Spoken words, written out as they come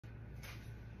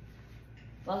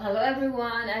Well, hello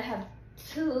everyone. I have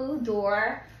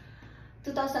two-door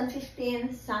 2015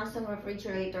 Samsung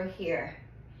refrigerator here,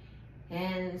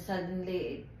 and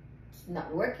suddenly it's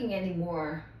not working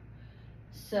anymore.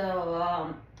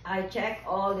 So I checked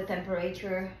all the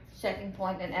temperature, setting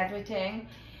point and everything,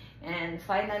 and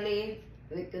finally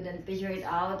we couldn't figure it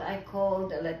out. I called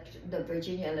the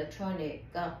Virginia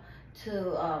Electronic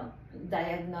to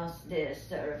diagnose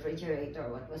this refrigerator,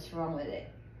 what was wrong with it.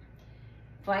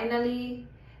 Finally,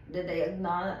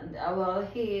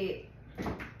 he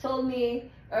told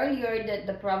me earlier that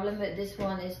the problem with this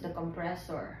one is the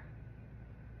compressor,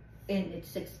 and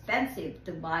it's expensive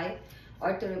to buy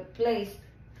or to replace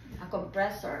a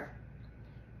compressor.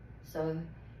 So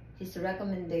his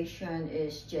recommendation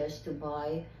is just to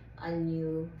buy a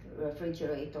new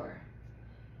refrigerator,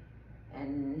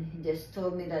 and he just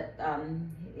told me that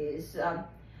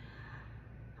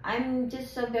I'm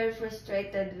just so very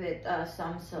frustrated with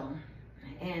Samsung.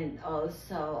 And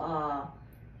also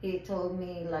he told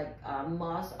me like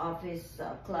most of his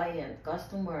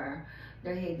customer,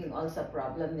 they're having also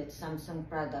problem with Samsung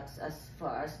products as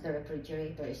far as the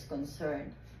refrigerator is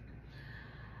concerned.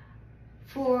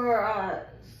 For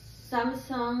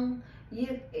Samsung,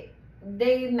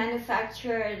 they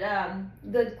manufactured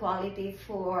good quality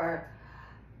for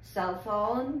cell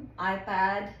phone,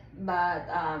 iPad, but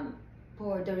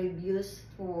for the reviews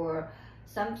for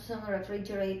Samsung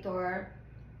refrigerator,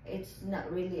 it's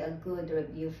not really a good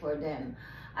review for them.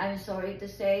 I'm sorry to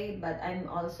say, but I'm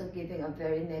also giving a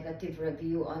very negative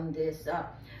review on this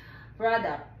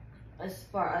product as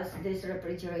far as this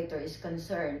refrigerator is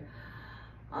concerned.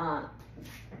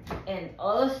 And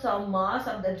also most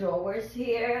of the drawers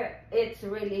here, it's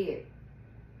really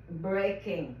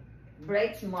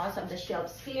breaks most of the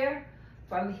shelves here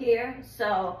from here.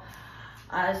 So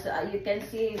as you can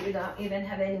see, we don't even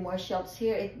have any more shelves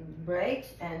here. It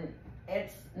breaks and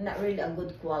it's not really a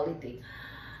good quality.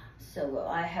 So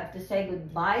I have to say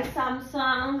goodbye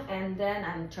Samsung, and then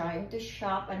I'm trying to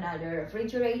shop another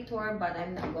refrigerator, but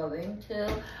I'm not going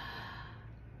to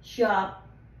shop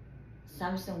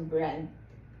Samsung brand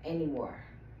anymore.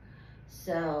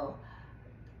 So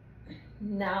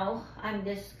now I'm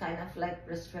just kind of like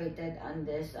frustrated on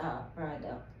this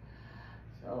product.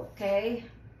 So, okay,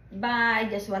 bye.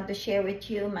 Just want to share with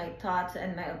you my thoughts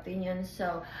and my opinions,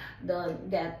 so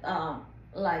don't get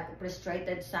like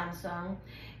frustrated Samsung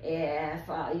if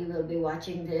you will be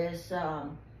watching this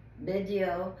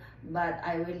video. But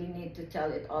I really need to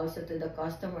tell it also to the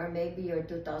customer. Maybe your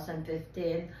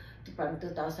 2015 from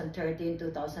 2013,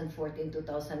 2014,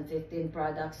 2015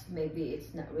 products, maybe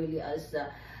it's not really as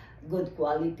good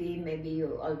quality. Maybe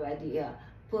you already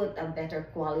put a better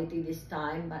quality this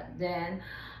time, but then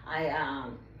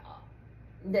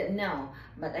no,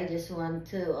 but I just want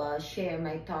to share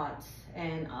my thoughts,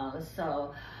 and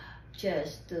also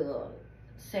just to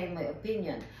say my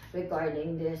opinion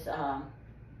regarding this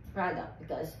product,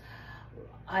 because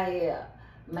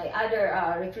my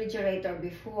other refrigerator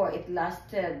before, it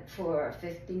lasted for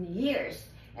 15 years,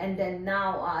 and then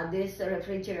now this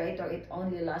refrigerator, it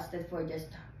only lasted for just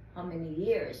how many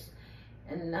years,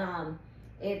 and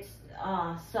it's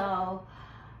so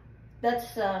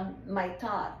that's my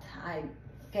thought.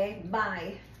 Okay,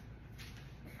 bye.